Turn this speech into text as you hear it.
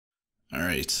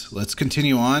Alright, let's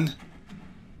continue on.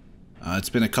 It's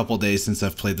been a couple days since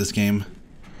I've played this game.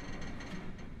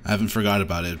 I haven't forgot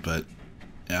about it, but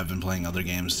yeah, I've been playing other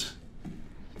games.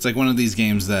 It's like one of these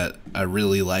games that I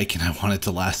really like and I want it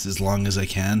to last as long as I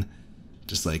can.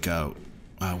 Just like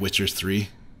Witcher 3.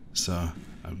 So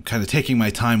I'm kind of taking my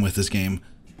time with this game.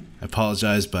 I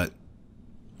apologize, but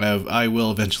I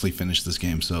will eventually finish this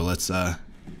game. So let's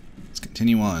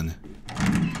continue on.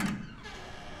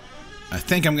 I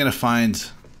think I'm gonna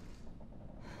find,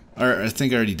 or I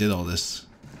think I already did all this,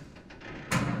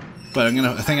 but I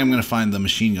think I'm gonna find the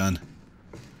machine gun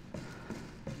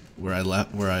where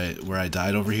I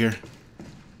died over here.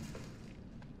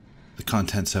 The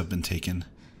contents have been taken.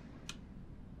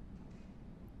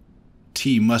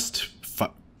 T must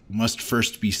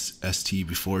first be ST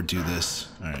before do this.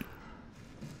 All right.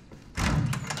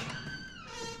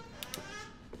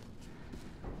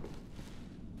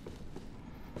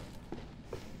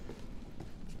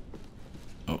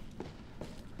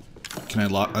 Can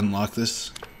I unlock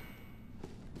this?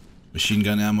 Machine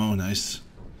gun ammo, nice.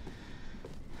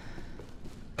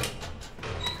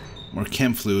 More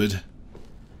chem fluid.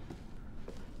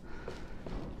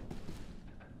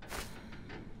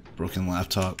 Broken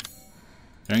laptop.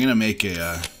 I'm gonna make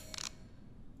a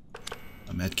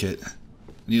med kit.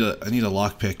 I need a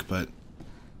lockpick, but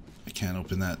I can't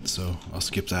open that, so I'll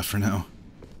skip that for now.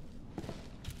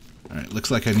 All right, looks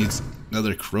like I need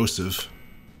another corrosive.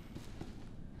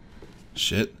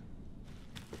 Shit.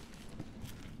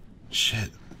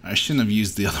 I shouldn't have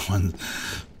used the other one.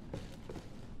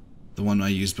 The one I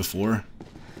used before.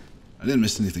 I didn't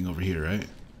miss anything over here, right?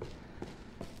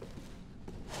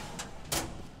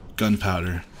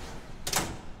 Gunpowder.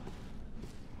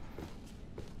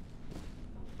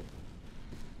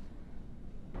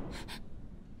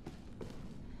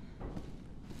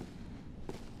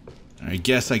 I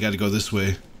guess I gotta go this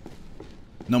way.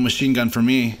 No machine gun for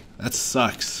me. That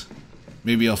sucks.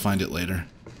 Maybe I'll find it later.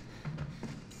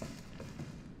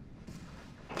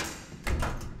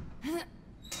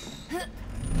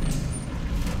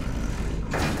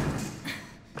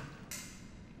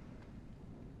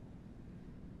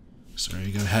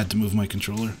 Sorry, I had to move my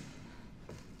controller.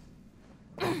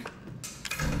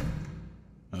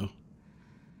 Oh.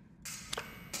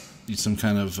 Need some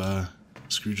kind of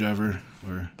screwdriver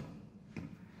or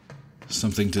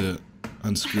something to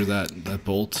unscrew that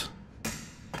bolt.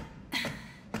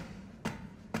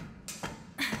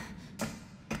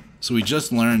 So we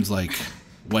just learned like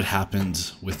what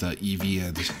happened with Evie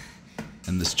and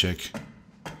this chick,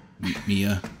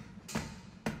 Mia,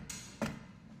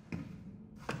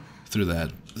 through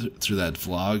that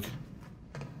vlog,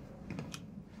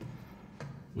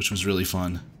 which was really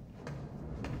fun.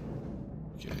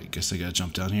 Okay, I guess I gotta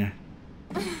jump down here.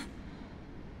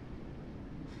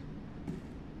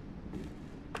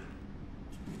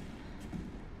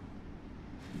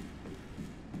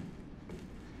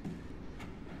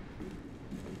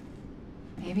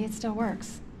 Maybe it still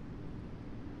works.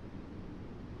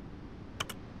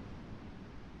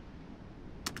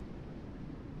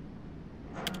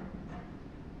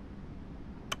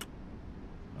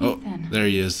 Oh, Ethan. there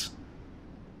he is.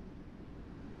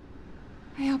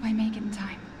 I hope I make it in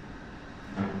time.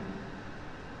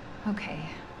 Okay.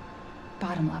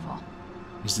 Bottom level.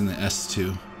 He's in the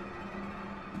S2.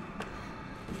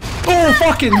 Oh,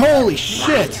 fucking holy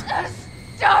shit!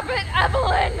 Stop it,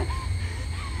 Evelyn!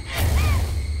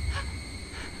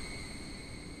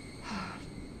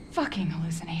 Fucking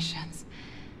hallucinations.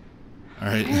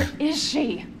 Alright. Where is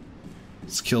she?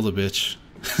 Let's kill the bitch.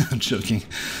 I'm joking.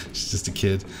 She's just a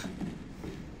kid.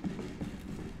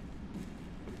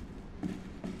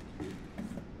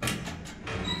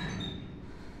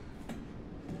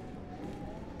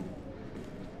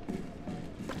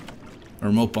 A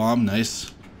remote bomb,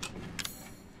 nice.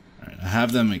 Alright, I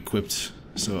have them equipped,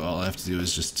 so all I have to do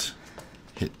is just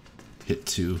hit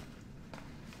 2.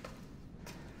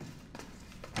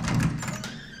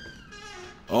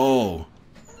 Oh,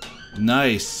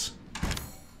 nice.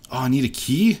 Oh, I need a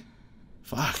key?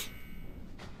 Fuck.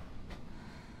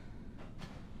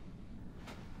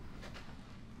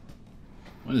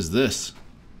 What is this?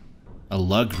 A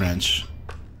lug wrench.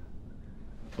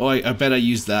 Oh, I bet I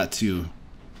used that to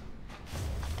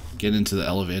get into the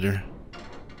elevator.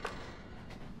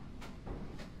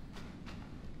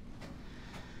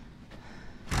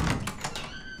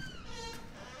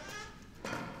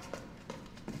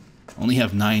 Only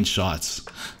have 9 shots.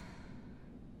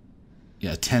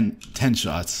 Yeah, 10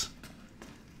 shots.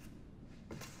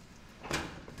 I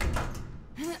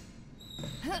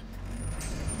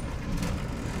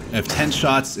have 10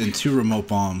 shots and 2 remote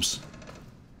bombs.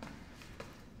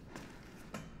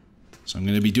 So I'm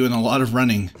going to be doing a lot of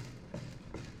running.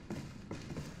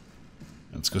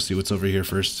 Let's go see what's over here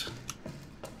first.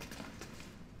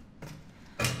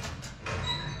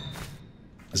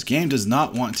 This game does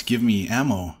not want to give me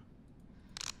ammo. I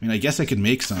mean, I guess I could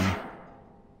make some.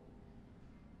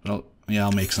 But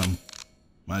I'll make some.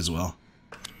 Might as well.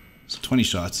 So 20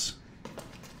 shots.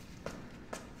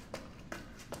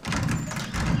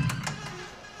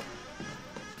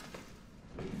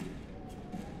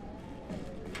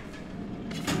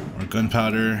 More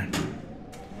gunpowder.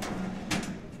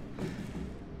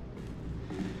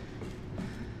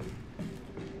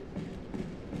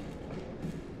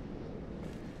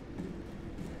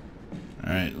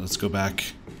 Alright, let's go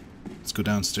back. Let's go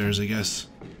downstairs, I guess.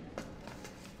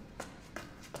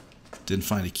 Didn't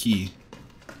find a key.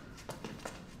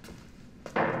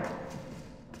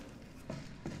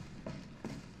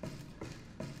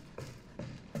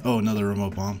 Oh, another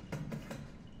remote bomb.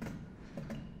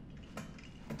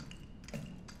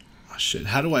 Oh shit,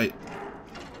 how do I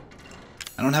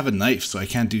don't have a knife, so I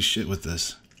can't do shit with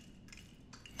this.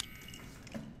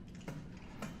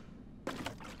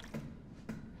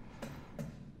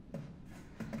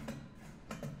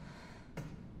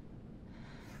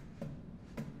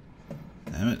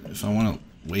 Damn it, if I want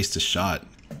to waste a shot.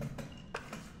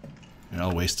 Here,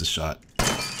 I'll waste a shot.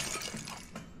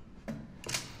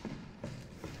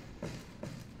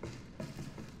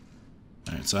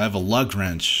 Alright, so I have a lug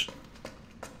wrench.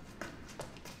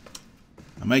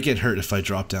 I might get hurt if I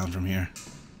drop down from here.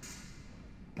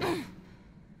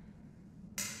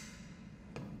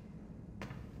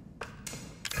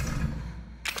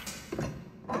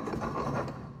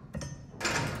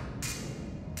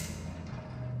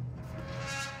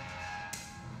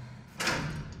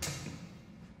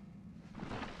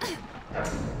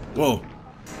 Whoa.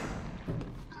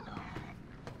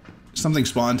 Something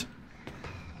spawned.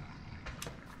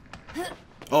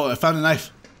 Oh, I found a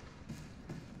knife.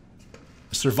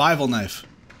 A survival knife.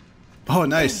 Oh,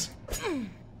 nice.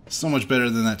 So much better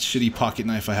than that shitty pocket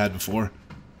knife I had before.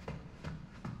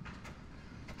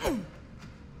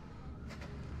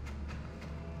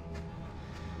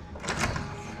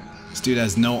 This dude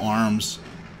has no arms.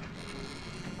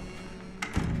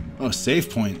 Oh,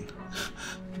 save point.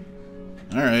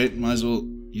 Alright, might as well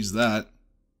use that.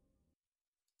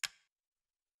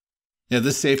 Yeah,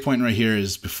 this save point right here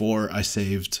is before I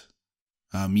saved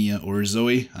Mia or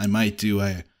Zoe. I might do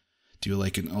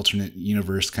like an alternate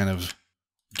universe kind of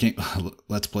game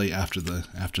let's play after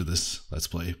this let's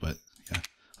play, but yeah,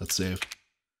 let's save.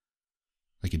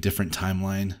 Like a different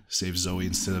timeline, save Zoe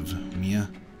instead of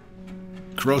Mia.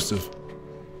 Corrosive.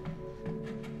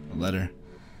 A letter.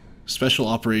 Special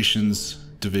Operations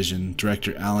Division,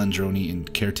 Director Alan Droney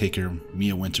and Caretaker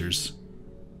Mia Winters.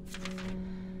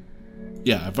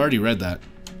 Yeah, I've already read that.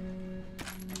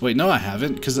 Wait, no I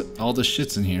haven't, because all the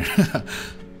shit's in here.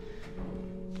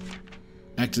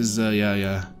 Act as,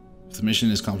 yeah. If the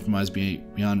mission is compromised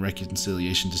beyond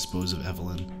reconciliation, dispose of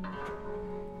Evelyn.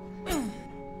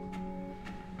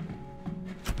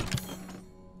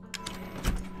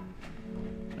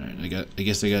 Alright, I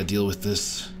guess I gotta deal with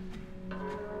this.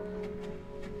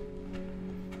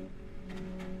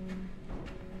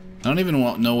 I don't even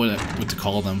know what to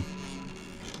call them.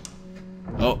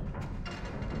 Oh.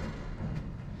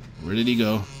 Where did he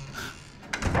go?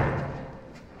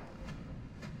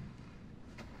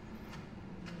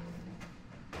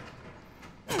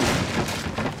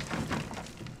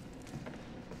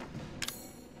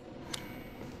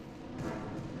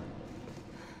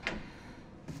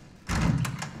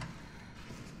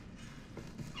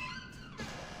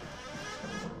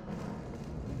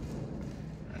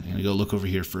 I'm gonna go look over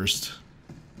here first.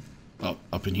 Oh,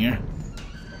 up in here.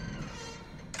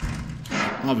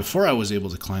 Oh, before I was able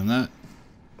to climb that.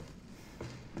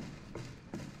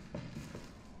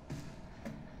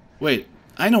 Wait,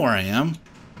 I know where I am.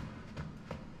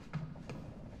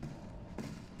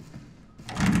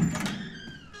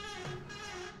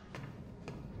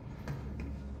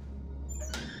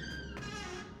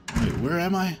 Wait, where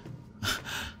am I? I'm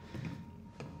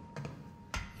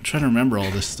trying to remember all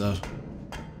this stuff.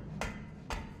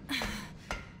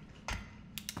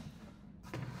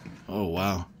 Oh,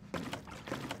 wow.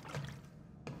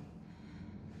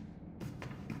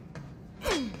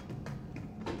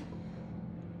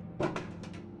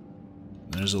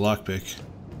 There's a lockpick.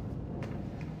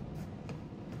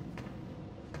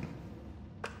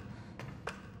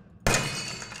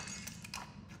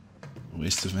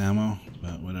 Waste of ammo,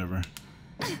 but whatever.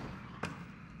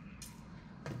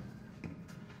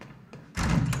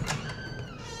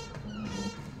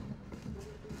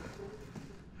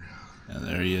 Yeah,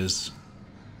 there he is.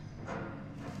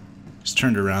 He's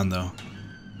turned around though.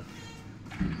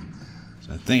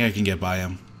 So I think I can get by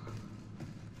him.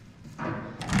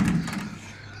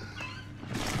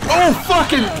 Oh,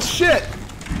 fucking shit!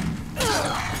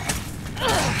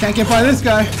 Can't get by this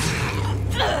guy.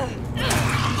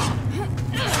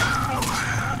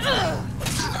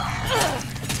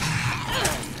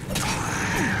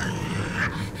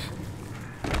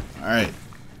 Alright.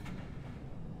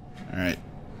 Alright.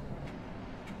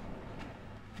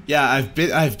 Yeah,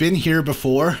 I've been here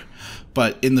before,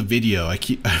 but in the video I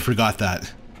forgot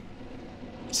that.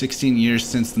 16 years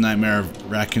since the nightmare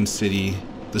of Raccoon City,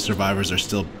 the survivors are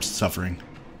still suffering.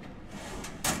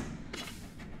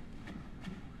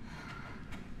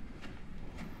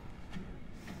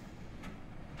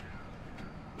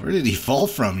 Where did he fall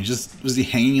from? Was he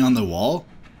hanging on the wall?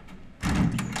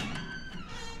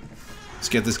 Let's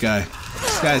get this guy.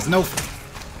 This guy has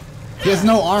he has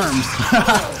no arms.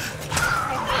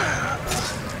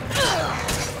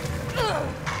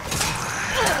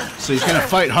 So he's gonna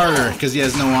fight harder because he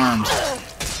has no arms.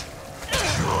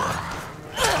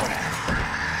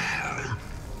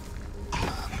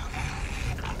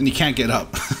 And he can't get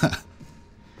up.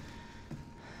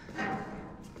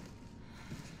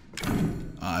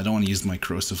 I don't want to use my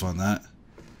corrosive on that.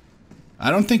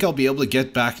 I don't think I'll be able to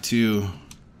get back to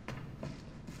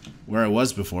where I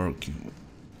was before.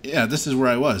 Yeah, this is where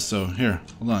I was, so here,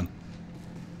 hold on.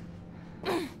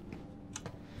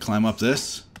 Climb up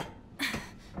this.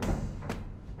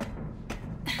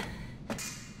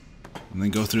 And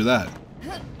then go through that.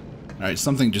 Alright,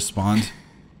 something just spawned.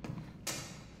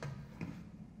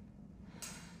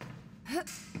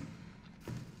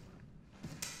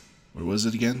 Where was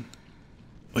it again?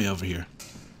 Oh yeah, over here.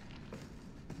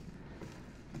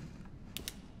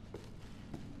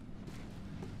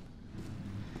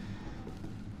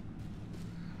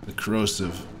 The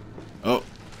corrosive. Oh.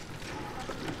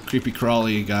 Creepy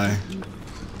crawly guy.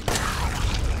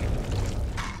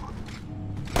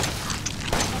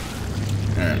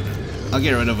 Alright. I'll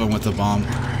get rid of him with the bomb.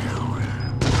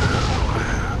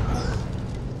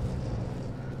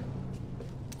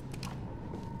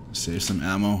 Save some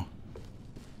ammo.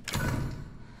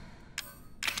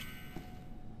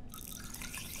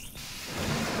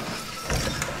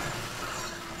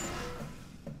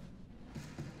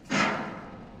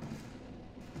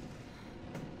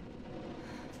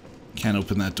 Can't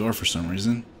open that door for some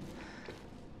reason.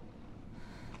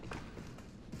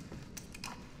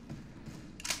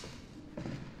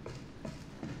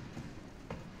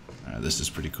 Alright, this is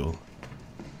pretty cool.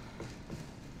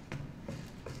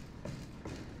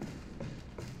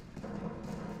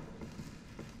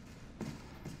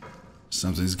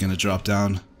 Something's gonna drop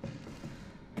down.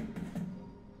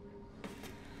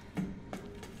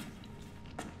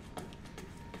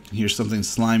 Here's something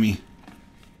slimy.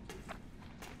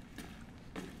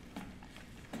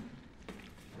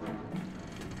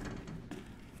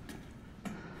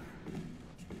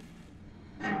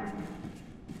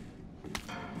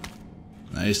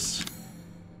 Nice.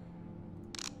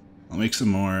 I'll make some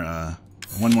more,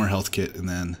 one more health kit and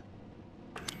then...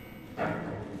 I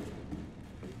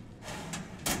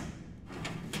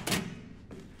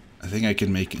think I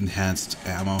can make enhanced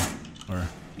ammo, or,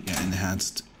 yeah,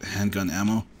 enhanced handgun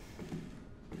ammo.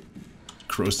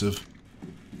 Corrosive.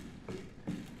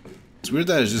 It's weird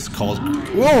that it's just called...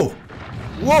 Whoa!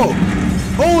 Whoa!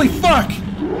 Holy fuck!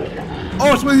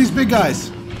 Oh, it's one of these big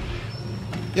guys!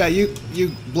 Yeah, you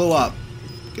blow up.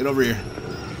 Get over here.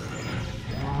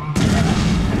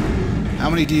 How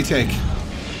many do you take?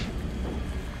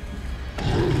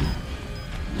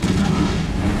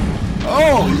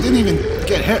 Oh, you didn't even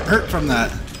get hurt from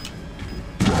that.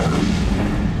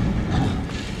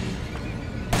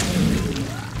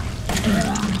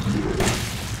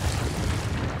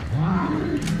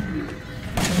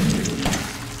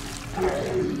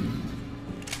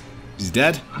 He's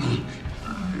dead?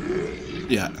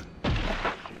 Yeah.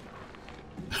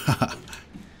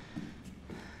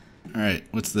 Alright,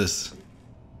 what's this?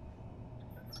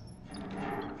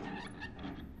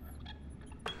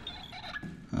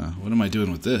 What am I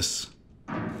doing with this?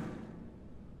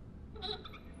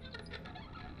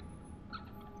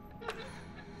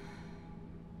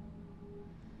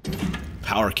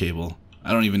 Power cable.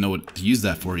 I don't even know what to use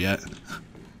that for yet.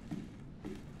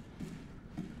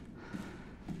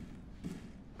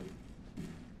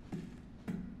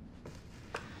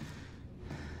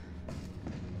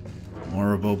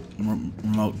 More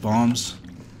remote bombs.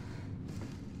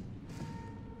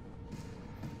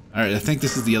 Alright, I think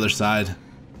this is the other side.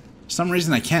 For some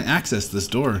reason I can't access this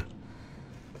door.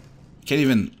 Can't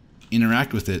even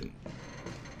interact with it.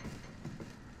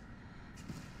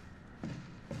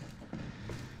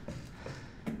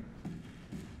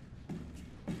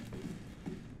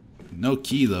 No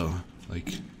key though.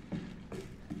 Like,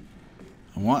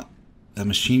 I want that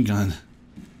machine gun.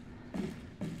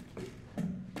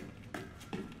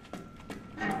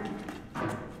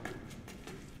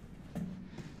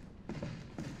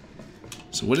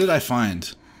 So what did I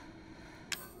find?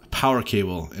 A power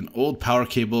cable. An old power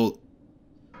cable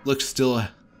looks to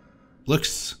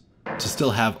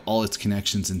still have all its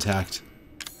connections intact.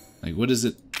 Like, what is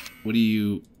it? What do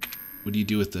you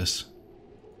do with this?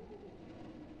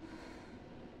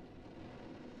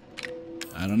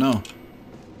 I don't know.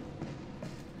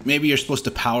 Maybe you're supposed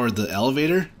to power the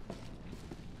elevator?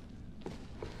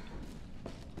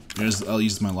 I'll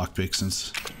use my lockpick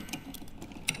since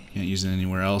can't use it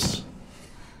anywhere else.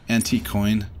 Antique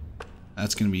coin.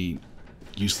 That's gonna be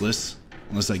useless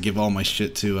unless I give all my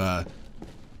shit to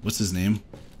what's his name?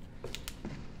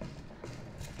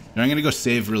 Now I'm gonna go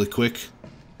save really quick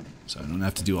so I don't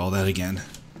have to do all that again.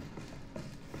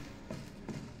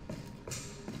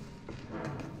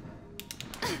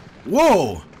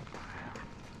 Whoa!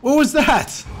 What was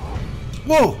that?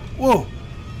 Whoa! Whoa!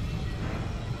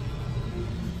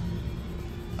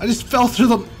 I just fell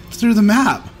through the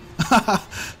map.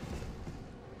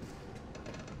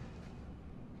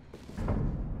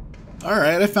 All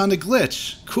right, I found a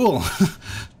glitch. Cool. All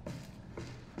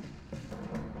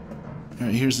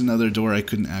right, here's another door I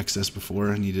couldn't access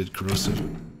before. I needed corrosive.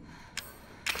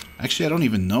 Actually, I don't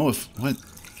even know if what.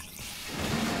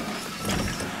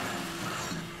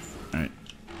 All right.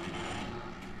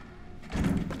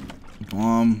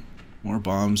 Bomb. More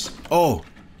bombs. Oh,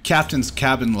 captain's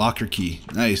cabin locker key.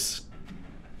 Nice.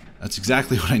 That's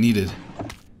exactly what I needed.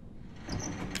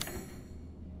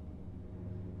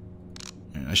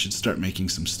 I should start making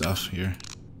some stuff here.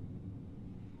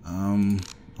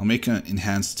 I'll make an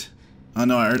enhanced... Oh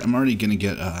no, I'm already gonna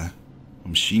get a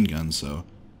machine gun, so...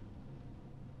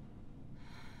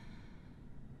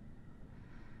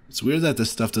 It's weird that this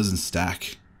stuff doesn't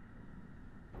stack.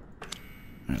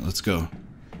 Alright, let's go.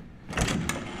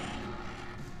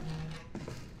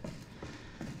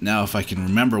 Now if I can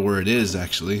remember where it is,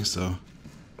 actually, so...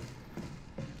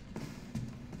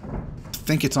 I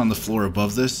think it's on the floor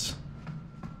above this.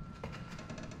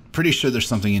 Pretty sure there's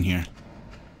something in here.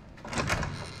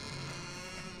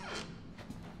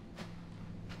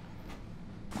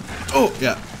 Oh,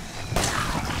 yeah.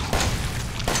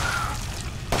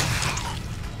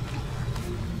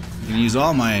 I'm gonna use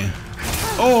all my...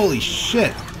 Holy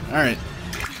shit! Alright.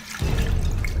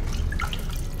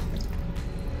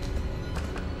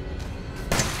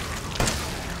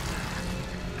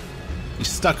 He's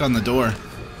stuck on the door.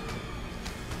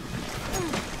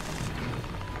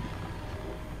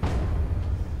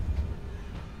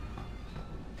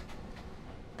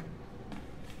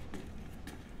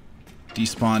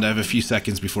 Despawned. I have a few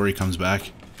seconds before he comes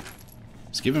back.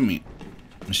 He's giving me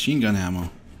machine gun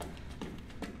ammo.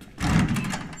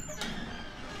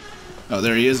 Oh,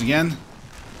 there he is again.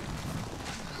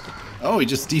 Oh, he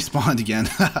just despawned again.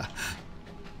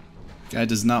 Guy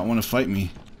does not want to fight me.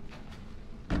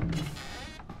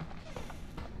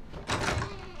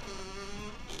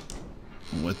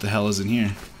 What the hell is in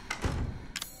here?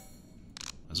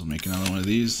 Might as well make another one of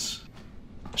these.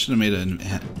 Should have made an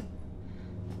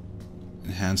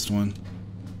enhanced one.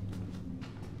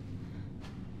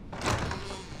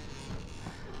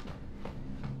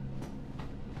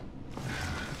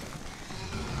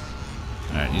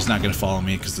 Alright, he's not gonna follow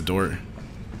me because the door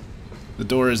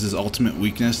is his ultimate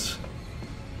weakness.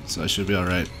 So I should be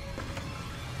alright.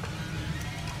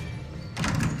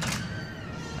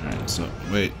 Alright, so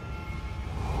wait.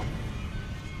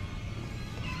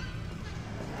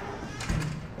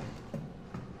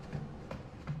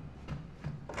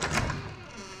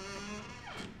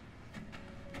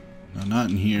 No, not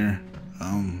in here.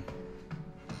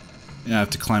 Yeah, I have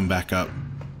to climb back up.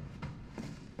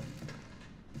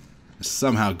 I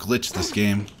somehow glitched this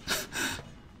game.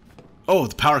 Oh,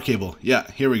 the power cable. Yeah,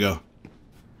 here we go.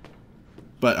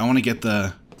 But I want to get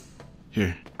the...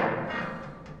 Here.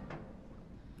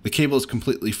 The cable is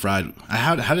completely fried.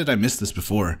 How did I miss this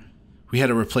before? We had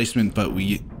a replacement, but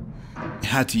we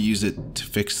had to use it to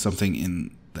fix something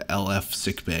in the LF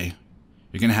sick bay.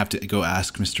 You're gonna have to go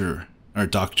ask Mr. or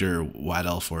Dr.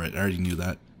 Waddell for it. I already knew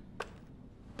that.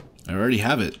 I already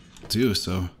have it, too,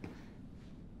 so...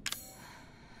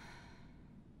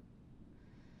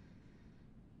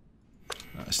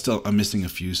 I'm missing a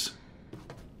fuse.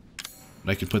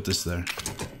 But I can put this there.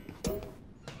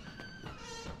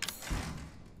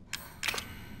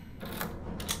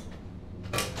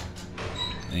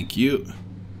 Thank you.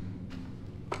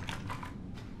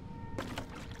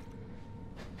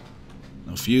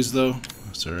 No fuse though.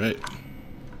 That's alright.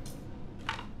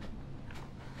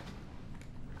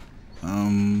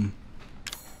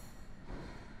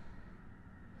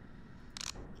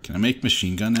 Can I make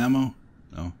machine gun ammo?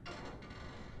 No.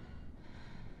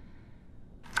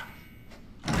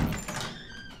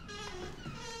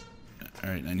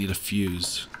 Alright, I need a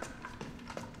fuse.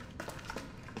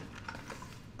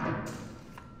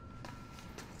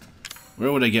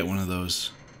 Where would I get one of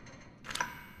those?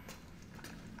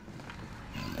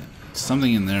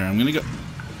 Something in there. I'm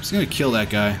just gonna kill that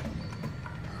guy.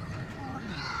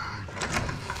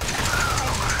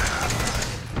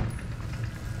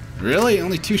 Really?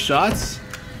 Only 2 shots?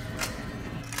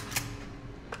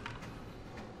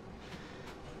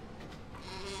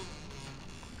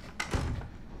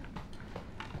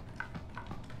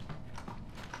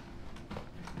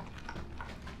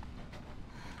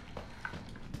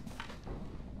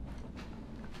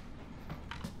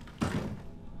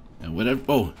 And whatever.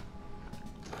 Oh.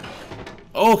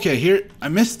 Okay, here. I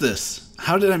missed this.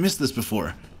 How did I miss this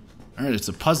before? Alright, it's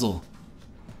a puzzle.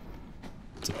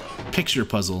 It's a picture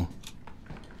puzzle.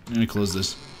 I'm gonna close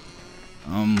this.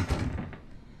 Am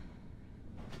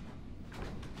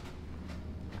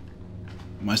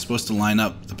I supposed to line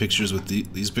up the pictures with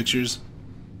these pictures?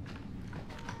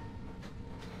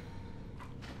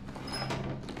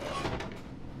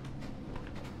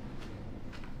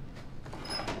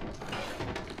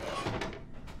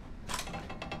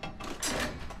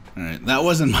 Alright, that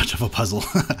wasn't much of a puzzle.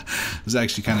 It was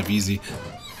actually kind of easy.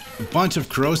 A bunch of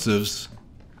corrosives.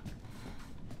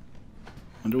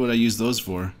 Wonder what I use those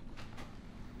for.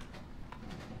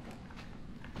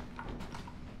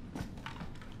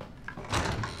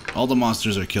 All the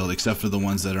monsters are killed except for the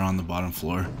ones that are on the bottom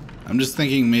floor. I'm just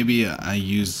thinking maybe I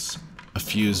use a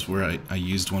fuse where I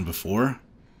used one before.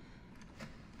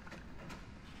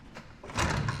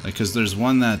 Like, cause there's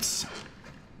one that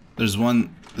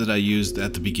I used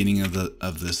at the beginning of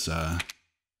this the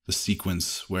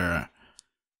sequence where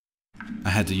I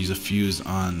had to use a fuse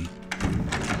on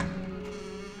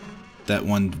that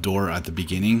one door at the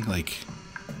beginning, like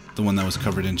the one that was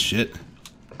covered in shit.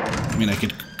 I mean, I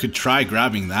could try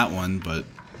grabbing that one, but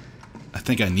I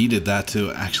think I needed that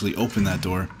to actually open that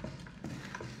door.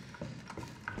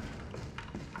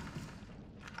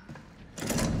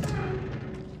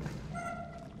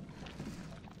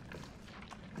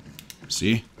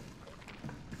 See?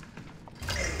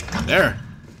 There.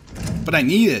 But I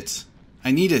need it.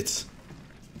 I need it.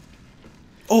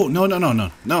 Oh, no.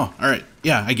 No. Alright.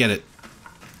 Yeah, I get it.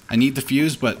 I need the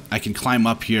fuse, but I can climb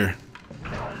up here.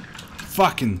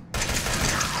 Fucking.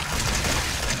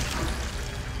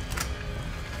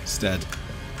 It's dead.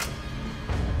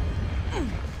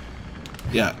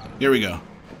 Yeah, here we go.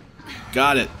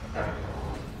 Got it.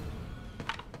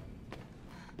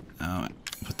 Now,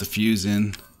 put the fuse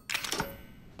in.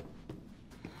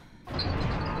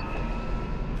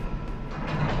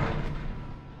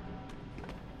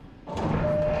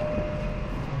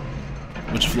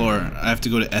 Which floor? I have to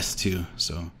go to S2,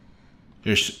 so...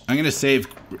 Here, I'm gonna save...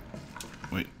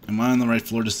 Wait, am I on the right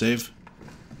floor to save?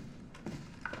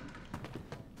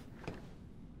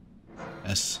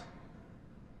 S.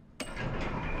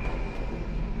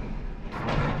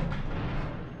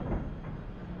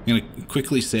 I'm gonna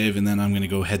quickly save, and then I'm gonna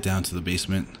go head down to the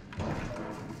basement.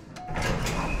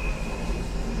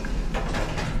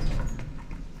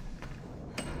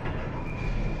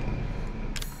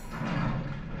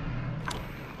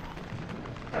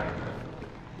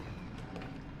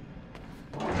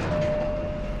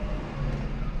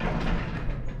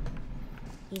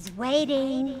 He's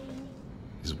waiting.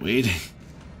 He's waiting.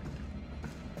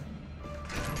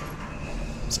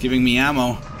 It's giving me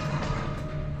ammo.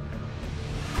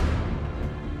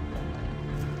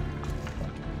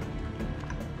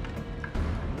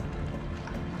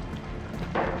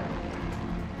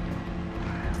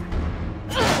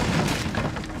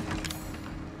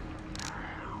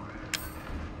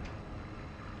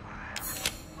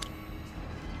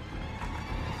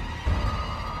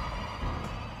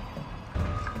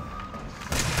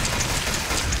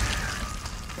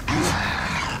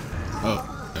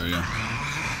 Oh, there we go.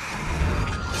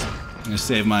 I'm gonna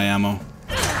save my ammo.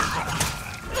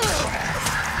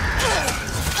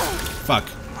 Fuck.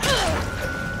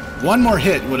 One more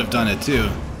hit would have done it too.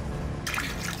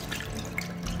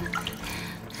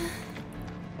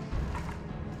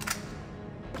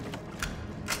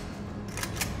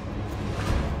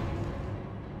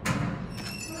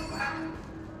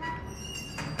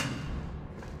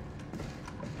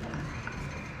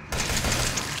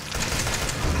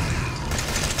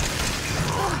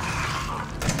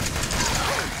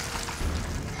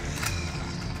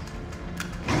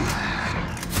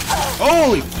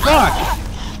 Holy fuck!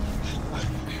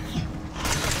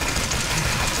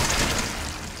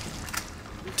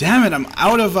 Damn it, I'm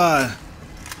out of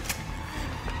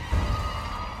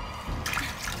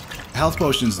health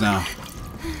potions now.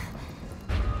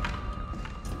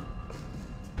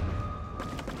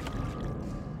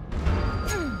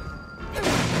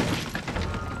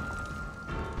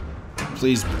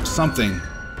 Please, something.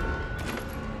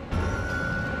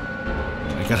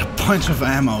 I got a bunch of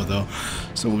ammo though,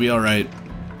 so we'll be alright.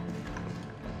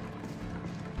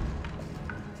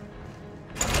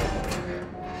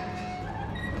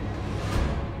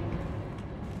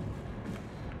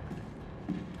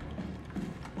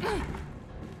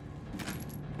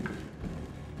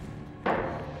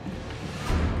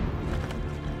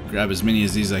 Grab as many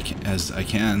of these as I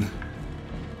can.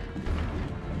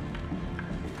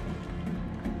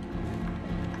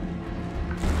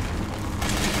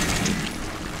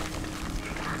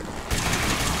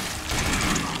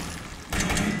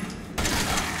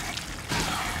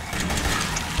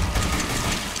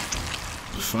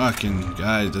 Fucking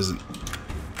guy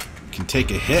can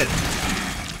take a hit.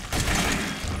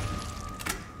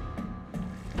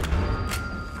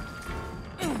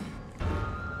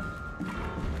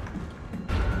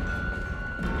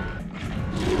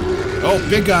 Oh,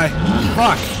 big guy.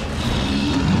 Fuck.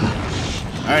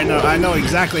 Alright, no, I know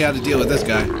exactly how to deal with this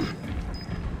guy.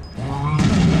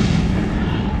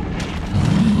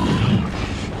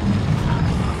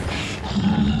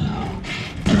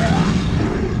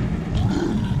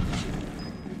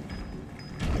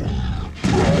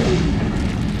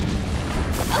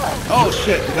 Oh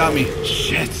shit, it got me.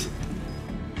 Shit.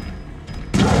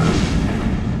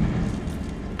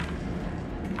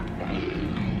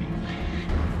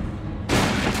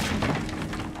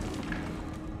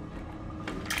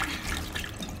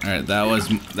 Alright,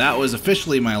 that was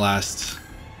officially my last.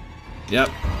 Yep.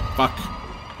 Fuck.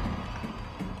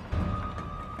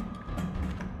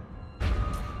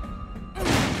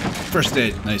 First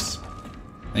aid, nice.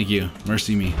 Thank you.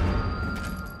 Mercy me.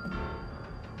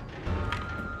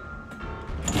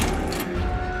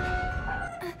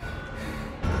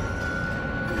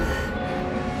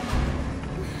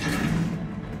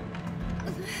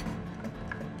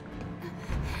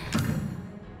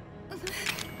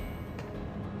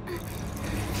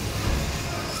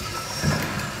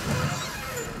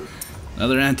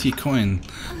 Another antique coin.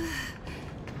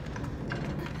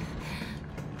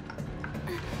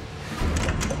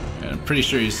 Yeah, I'm pretty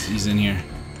sure he's in here.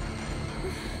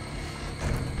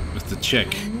 With the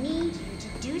chick. I need you to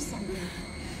do something.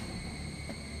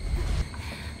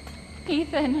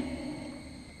 Ethan.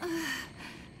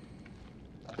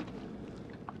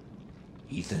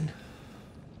 Ethan?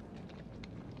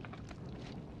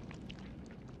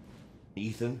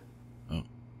 Ethan? Oh.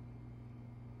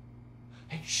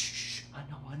 Hey, shh.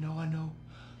 I know.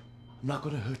 I'm not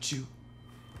gonna hurt you.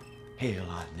 Hell,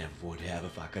 I never would have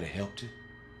if I could have helped you.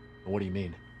 What do you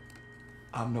mean?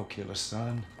 I'm no killer,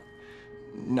 son.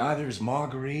 Neither is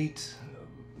Marguerite,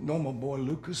 nor my boy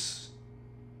Lucas,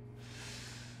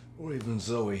 or even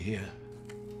Zoe here.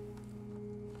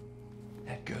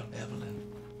 That girl,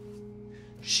 Evelyn,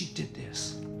 she did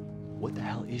this. What the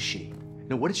hell is she?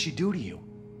 Now, what did she do to you?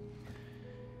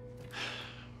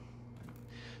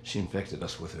 She infected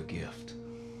us with her gift.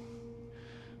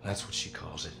 That's what she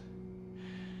calls it.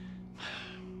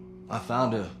 I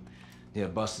found her near a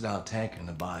busted out tanker in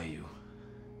the bayou.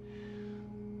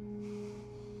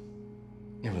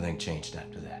 Everything changed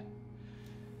after that.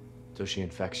 So she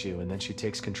infects you and then she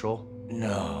takes control?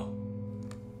 No.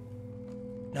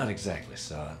 Not exactly,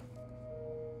 son.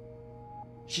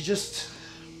 She just...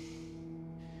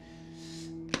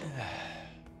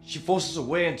 She forces her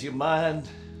way into your mind,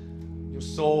 your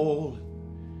soul.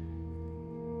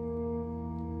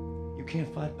 You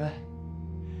can't fight back.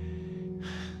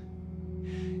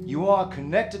 You are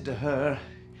connected to her,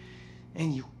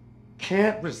 and you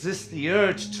can't resist the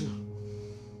urge to...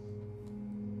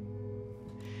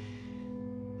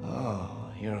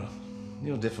 Oh, you're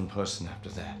a different person after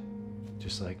that.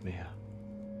 Just like Mia.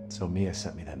 So Mia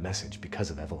sent me that message because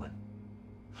of Evelyn.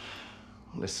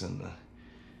 Listen,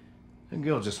 the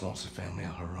girl just wants a family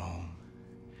of her own.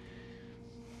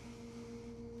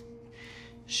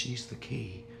 She's the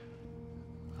key.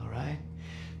 All right?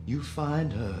 You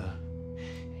find her,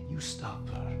 and you stop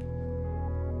her.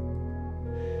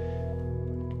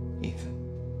 Ethan,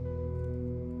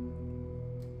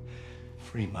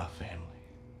 free my family.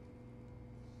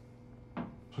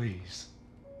 Please.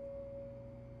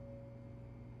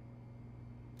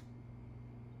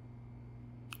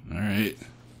 All right.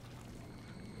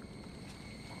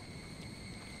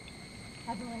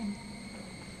 Evelyn,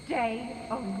 stay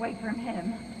away from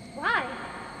him. Why?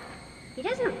 He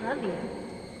doesn't love you.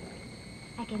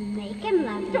 I can make him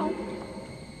love you. Don't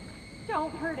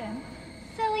Don't hurt him.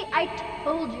 Silly, I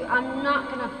told you I'm not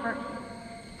gonna hurt him.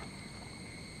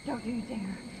 Don't you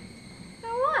dare. So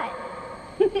what?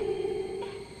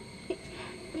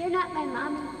 You're not my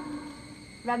mommy.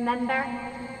 Remember?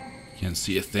 Can't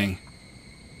see a thing.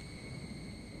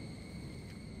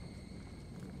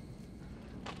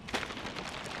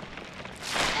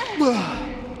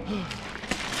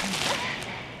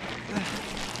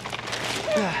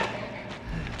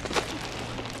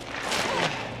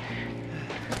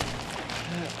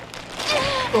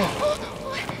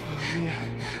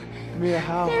 Mia,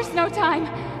 how? There's no time.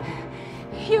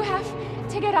 You have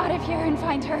to get out of here and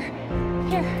find her.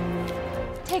 Here,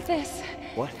 take this.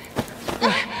 What?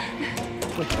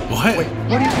 What? Wait,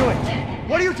 what are you doing?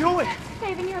 What are you doing?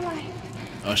 Saving your life.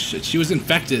 Oh shit, she was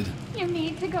infected. You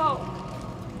need to go.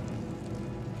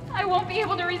 I won't be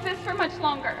able to resist for much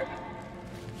longer.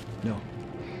 No,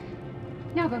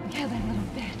 Now go kill that little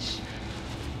bitch.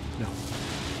 no,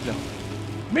 no.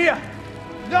 Mia!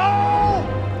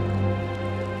 No!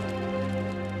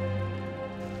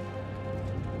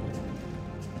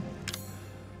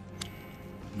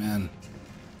 Man,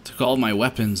 took all my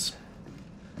weapons.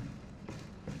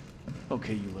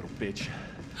 Okay, you little bitch.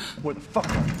 Where the fuck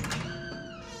are you?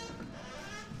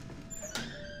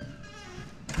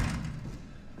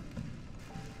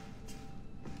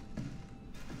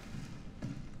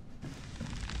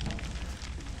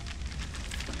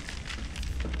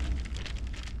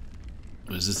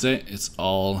 What does it say? It's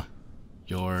all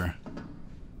your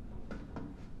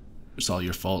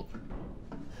fault.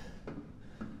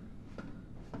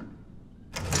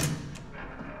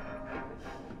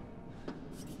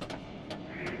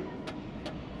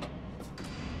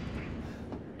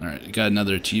 Alright, I got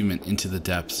another achievement, Into the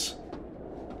Depths.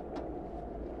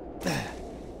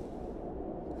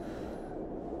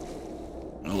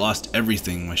 I lost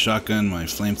everything. My shotgun, my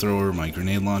flamethrower, my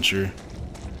grenade launcher.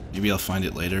 Maybe I'll find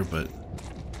it later, but...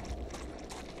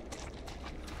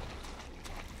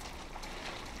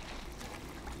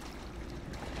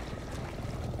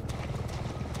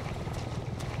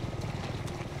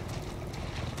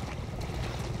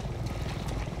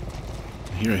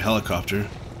 I hear a helicopter.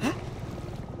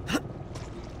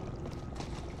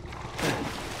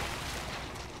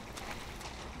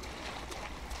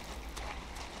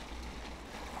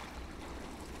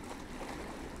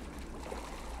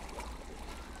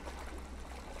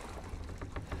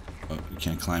 Oh, you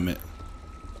can't climb it.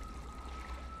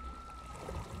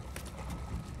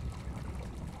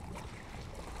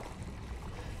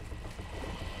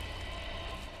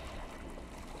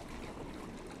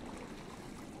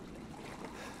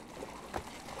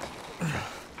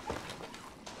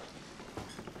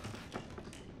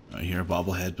 I hear a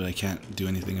bobblehead, but I can't do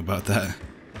anything about that.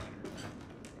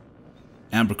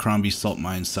 Abercrombie Salt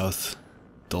Mine, South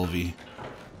Dulvey.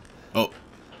 Oh.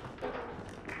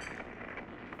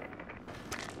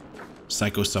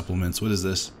 Psycho supplements. What is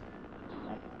this?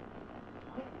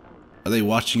 Are they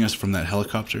watching us from that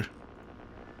helicopter?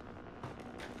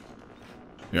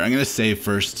 Here, I'm gonna save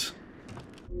first.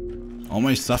 All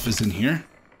my stuff is in here?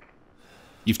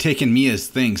 You've taken Mia's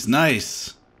things.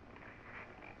 Nice!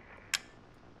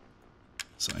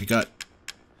 So I got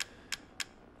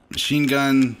machine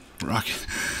gun, rocket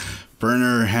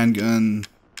burner, handgun,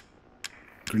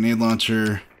 grenade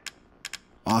launcher.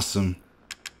 Awesome.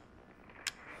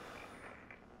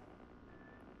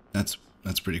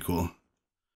 That's pretty cool.